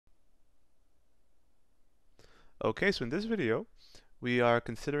Okay, so in this video, we are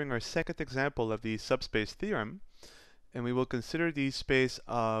considering our second example of the subspace theorem, and we will consider the space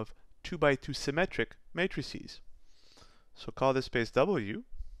of 2 by 2 symmetric matrices. So call this space W.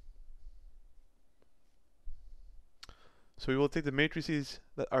 So we will take the matrices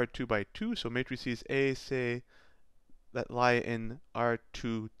that are 2 by 2, so matrices A, say, that lie in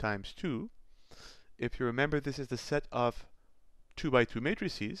R2 times 2. If you remember, this is the set of 2 by 2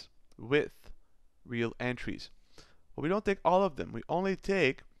 matrices with real entries. But we don't take all of them. We only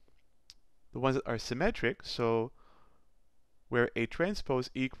take the ones that are symmetric, so where A transpose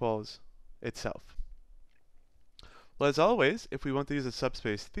equals itself. Well, as always, if we want to use a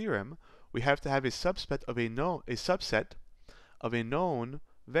subspace theorem, we have to have a subset of a known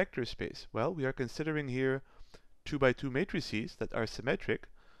vector space. Well, we are considering here 2 by 2 matrices that are symmetric,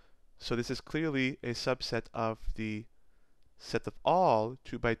 so this is clearly a subset of the set of all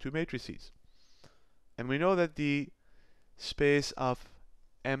 2 by 2 matrices. And we know that the space of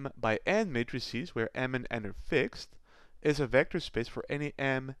m by n matrices, where m and n are fixed, is a vector space for any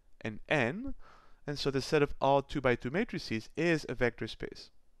m and n, and so the set of all 2 by 2 matrices is a vector space.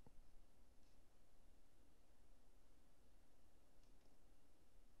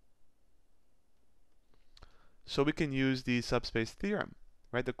 So we can use the subspace theorem,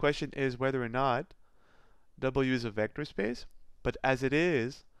 right? The question is whether or not W is a vector space, but as it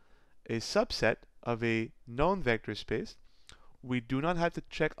is a subset of a known vector space, we do not have to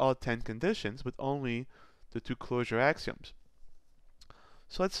check all 10 conditions, but only the 2 closure axioms.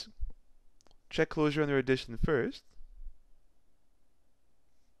 So let's check closure under addition first.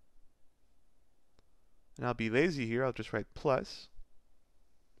 And I'll be lazy here, I'll just write plus.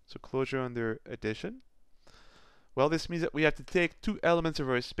 So closure under addition. Well, this means that we have to take 2 elements of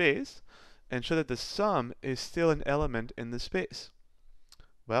our space and show that the sum is still an element in the space.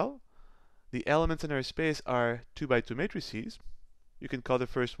 Well, the elements in our space are 2 by 2 matrices. You can call the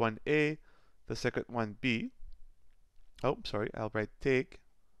first one A, the second one B. Oh, sorry, I'll write take.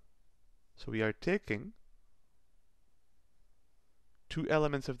 So we are taking 2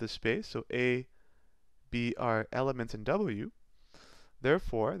 elements of the space, so A, B are elements in W.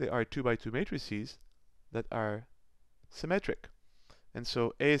 Therefore, they are 2 by 2 matrices that are symmetric. And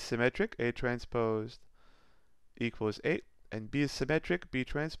so A is symmetric, A transposed equals A, and B is symmetric, B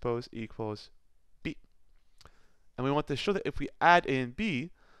transpose equals B. And we want to show that if we add A and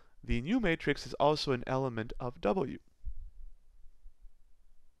B, the new matrix is also an element of W.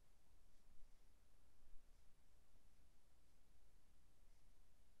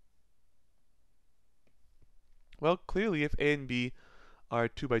 Well, clearly if A and B are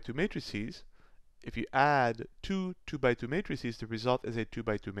 2 by 2 matrices, if you add two 2 by 2 matrices, the result is a 2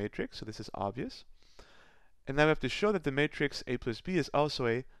 by 2 matrix, so this is obvious. And now we have to show that the matrix A plus B is also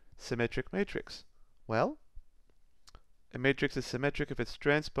a symmetric matrix. Well, a matrix is symmetric if its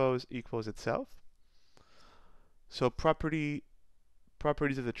transpose equals itself. So properties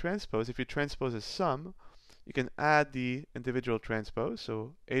of the transpose, if you transpose a sum, you can add the individual transpose,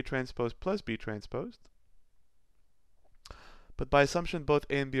 so A transpose plus B transposed. But by assumption, both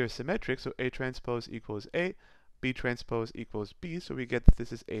A and B are symmetric, so A transpose equals A, B transpose equals B, so we get that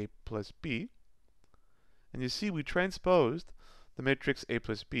this is A plus B. And you see we transposed the matrix A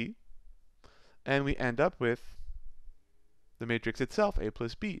plus B, and we end up with the matrix itself, A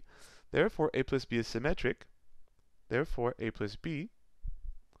plus B. Therefore, A plus B is symmetric. Therefore, A plus B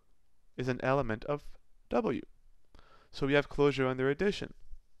is an element of W. So we have closure under addition.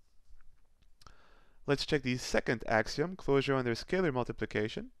 Let's check the second axiom, closure under scalar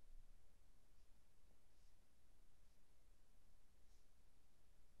multiplication.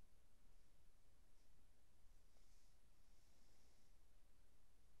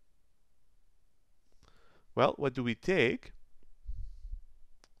 Well, what do we take?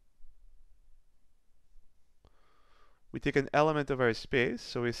 We take an element of our space,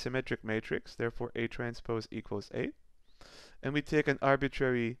 so a symmetric matrix, therefore A transpose equals A. And we take an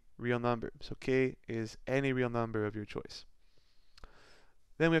arbitrary real number, so K is any real number of your choice.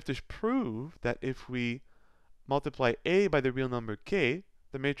 Then we have to prove that if we multiply A by the real number K,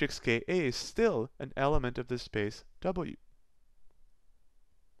 the matrix Ka is still an element of the space W.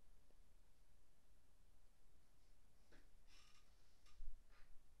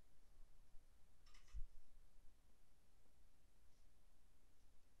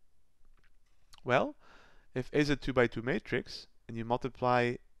 Well, if A is a 2 by 2 matrix, and you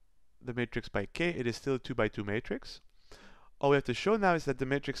multiply the matrix by K, it is still a 2 by 2 matrix. All we have to show now is that the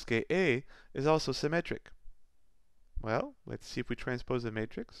matrix Ka is also symmetric. Well, let's see if we transpose the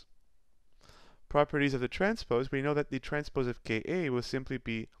matrix. Properties of the transpose, we know that the transpose of Ka will simply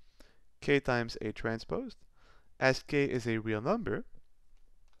be K times A transposed, as k is a real number,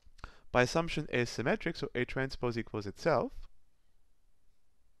 by assumption A is symmetric, so A transpose equals itself.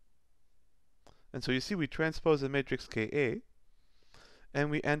 And so you see we transpose the matrix Ka, and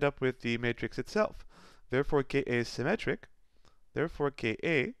we end up with the matrix itself. Therefore Ka is symmetric, therefore Ka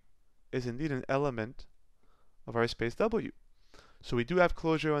is indeed an element of our space W. So we do have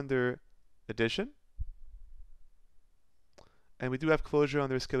closure under addition, and we do have closure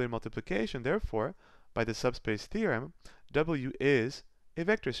under scalar multiplication. Therefore, by the subspace theorem, W is a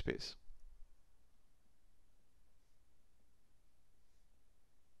vector space.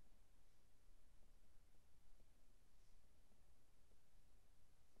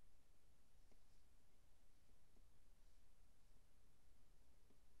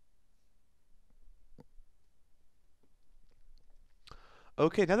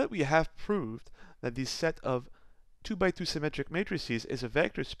 Okay, now that we have proved that the set of 2 by 2 symmetric matrices is a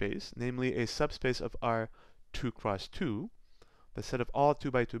vector space, namely a subspace of R 2 cross 2, the set of all 2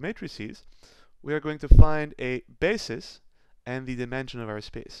 by 2 matrices, we are going to find a basis and the dimension of our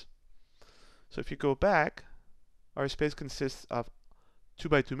space. So if you go back, our space consists of 2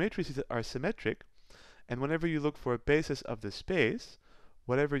 by 2 matrices that are symmetric, and whenever you look for a basis of the space,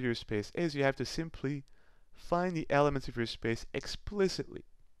 whatever your space is, you have to simply find the elements of your space explicitly.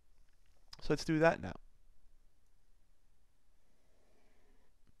 So let's do that now.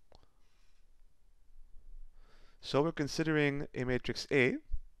 So we're considering a matrix A,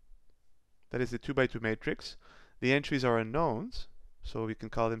 that is the 2 by 2 matrix. The entries are unknowns, so we can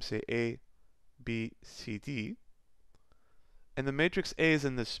call them, say, A, B, C, D. And the matrix A is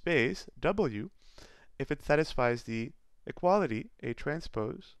in the space W if it satisfies the equality A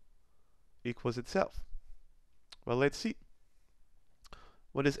transpose equals itself. Well, let's see.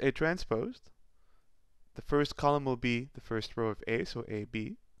 What is A transposed? The first column will be the first row of A, so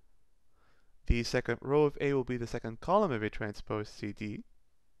AB. The second row of A will be the second column of A transpose CD.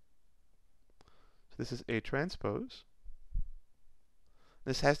 So this is A transpose.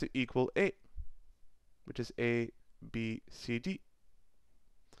 This has to equal A, which is A, B, C, D.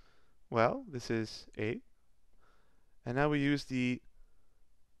 Well, this is A. And now we use the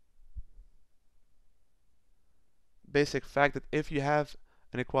basic fact that if you have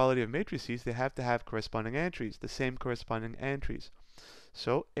an equality of matrices, they have to have corresponding entries, the same corresponding entries.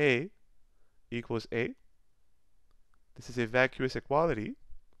 So A equals A. This is a vacuous equality.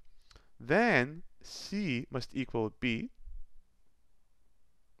 Then C must equal B.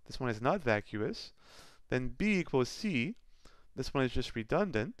 This one is not vacuous. Then B equals C. This one is just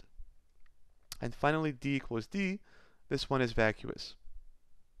redundant. And finally D equals D. This one is vacuous.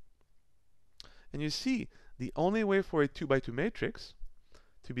 And you see, the only way for a 2 by 2 matrix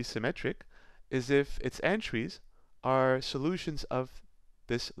to be symmetric is if its entries are solutions of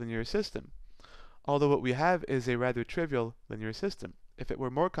this linear system. Although what we have is a rather trivial linear system. If it were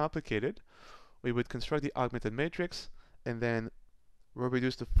more complicated, we would construct the augmented matrix and then we're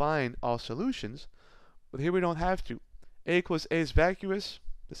reduced to find all solutions. But here we don't have to. A equals A is vacuous.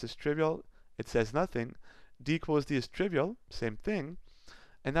 This is trivial. It says nothing. D equals D is trivial. Same thing.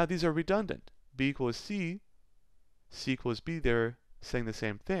 And now these are redundant. B equals C. C equals B. They're saying the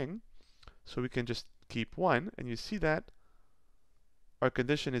same thing. So we can just keep one. And you see that our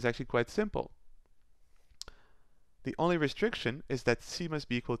condition is actually quite simple. The only restriction is that C must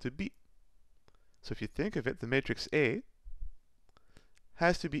be equal to B. So if you think of it, the matrix A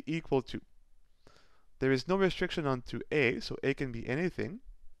has to be equal to. There is no restriction onto A, so A can be anything.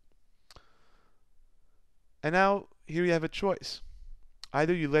 And now here you have a choice.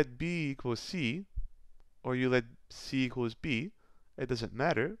 Either you let B equal C, or you let C equals B. It doesn't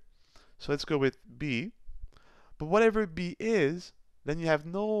matter. So let's go with B. But whatever B is, then you have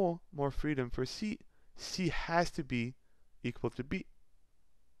no more freedom for C. C has to be equal to B.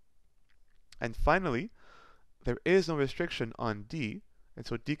 And finally, there is no restriction on D, and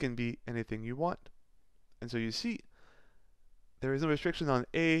so D can be anything you want. And so you see, there is no restriction on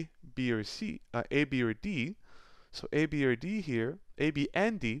A, B, or C, A, B, or D. So A, B, or D here, A, B,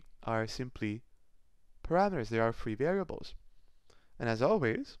 and D are simply parameters. They are free variables. And as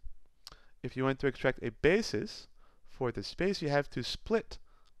always, if you want to extract a basis for the space, you have to split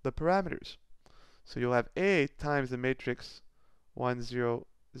the parameters. So you'll have A times the matrix 1, 0,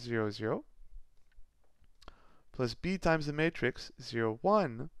 0, 0, plus B times the matrix 0,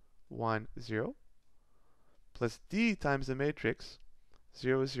 1, 1, 0, plus D times the matrix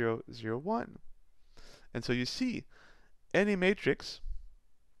 0, 0, 0, 1. And so you see, any matrix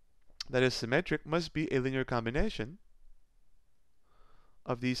that is symmetric must be a linear combination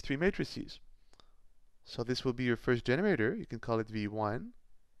of these three matrices. So this will be your first generator. You can call it V1.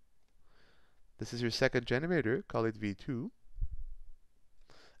 This is your second generator, call it V2.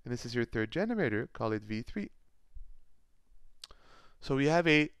 And this is your third generator, call it V3. So we have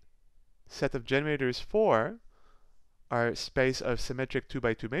a set of generators for our space of symmetric 2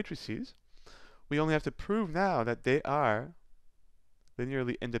 by 2 matrices. We only have to prove now that they are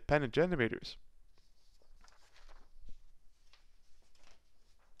linearly independent generators.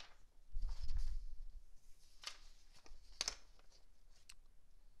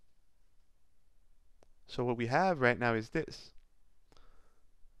 So what we have right now is this.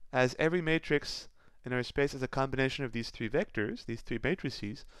 As every matrix in our space is a combination of these three vectors, these three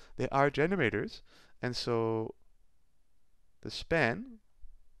matrices, they are generators. And so the span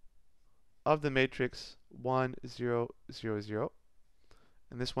of the matrix 1, 0, 0, 0,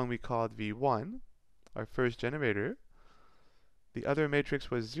 and this one we called V1, our first generator. The other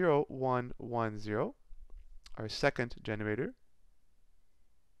matrix was 0, 1, 1, 0, our second generator.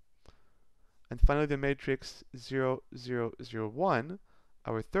 And finally the matrix 0, 0, 0, 1,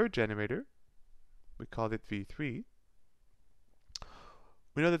 our third generator. We called it V3.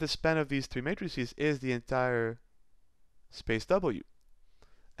 We know that the span of these three matrices is the entire space W.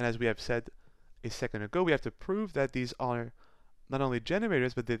 And as we have said a second ago, we have to prove that these are not only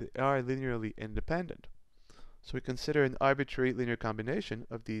generators, but that they are linearly independent. So we consider an arbitrary linear combination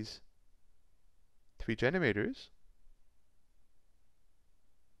of these three generators.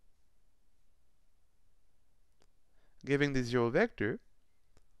 Giving the zero vector.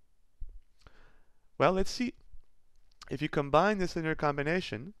 Well, let's see. If you combine this linear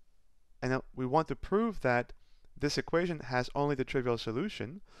combination, and we want to prove that this equation has only the trivial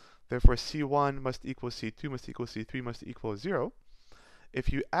solution, therefore C1 must equal C2 must equal C3 must equal 0.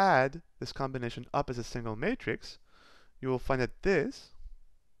 If you add this combination up as a single matrix, you will find that this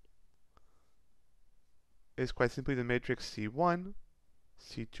is quite simply the matrix C1,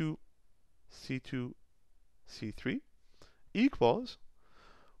 C2, C2, C3 equals,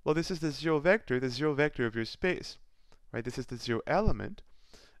 well, this is the zero vector of your space, right? This is the zero element.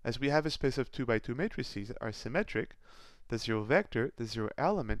 As we have a space of 2 by 2 matrices that are symmetric, the zero vector, the zero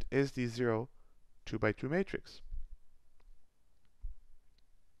element, is the 0, 2 by 2 matrix.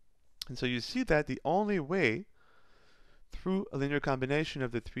 And so you see that the only way through a linear combination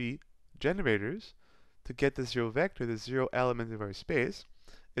of the three generators to get the zero vector, the zero element of our space,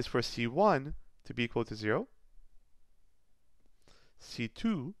 is for C1 to be equal to 0,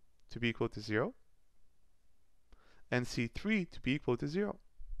 C2 to be equal to 0, and C3 to be equal to 0.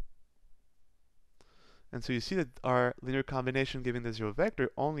 And so you see that our linear combination giving the zero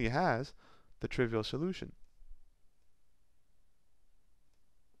vector only has the trivial solution.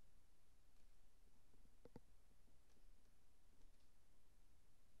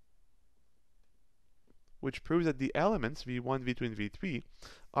 Which proves that the elements V1, V2, and V3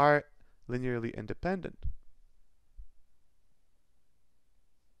 are linearly independent.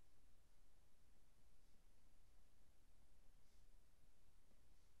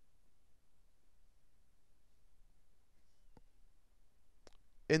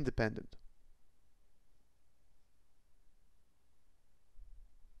 Independent.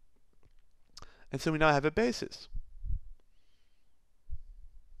 And so we now have a basis.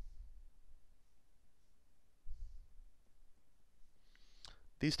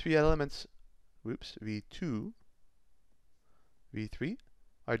 These three elements, V2, V3,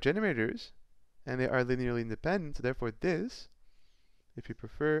 are generators, and they are linearly independent. So therefore this, if you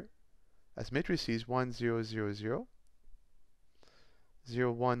prefer, as matrices 1, 0, 0, 0,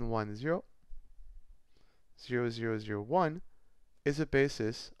 0, 1, 1, 0, 0, 0, 0, 1, is a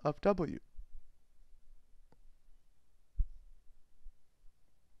basis of W.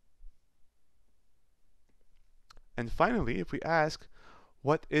 And finally, if we ask,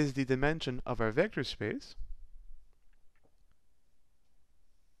 what is the dimension of our vector space?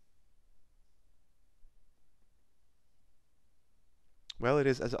 Well, it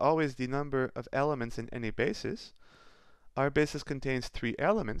is, as always, the number of elements in any basis. Our basis contains three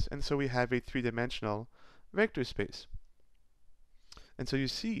elements, and so we have a three-dimensional vector space. And so you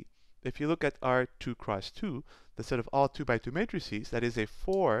see, if you look at our 2 cross 2, the set of all 2 by 2 matrices, that is a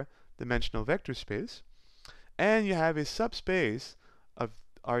 4-dimensional vector space. And you have a subspace of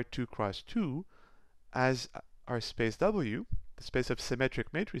R2 cross 2 as our space W, the space of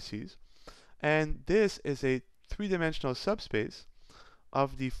symmetric matrices. And this is a 3-dimensional subspace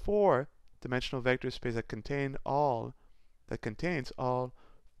of the 4-dimensional vector space that contains all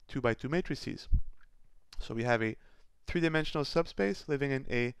 2 by 2 matrices. So we have a 3-dimensional subspace living in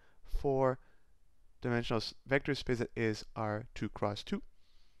a 4-dimensional vector space that is R2 cross 2.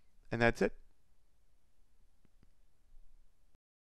 And that's it.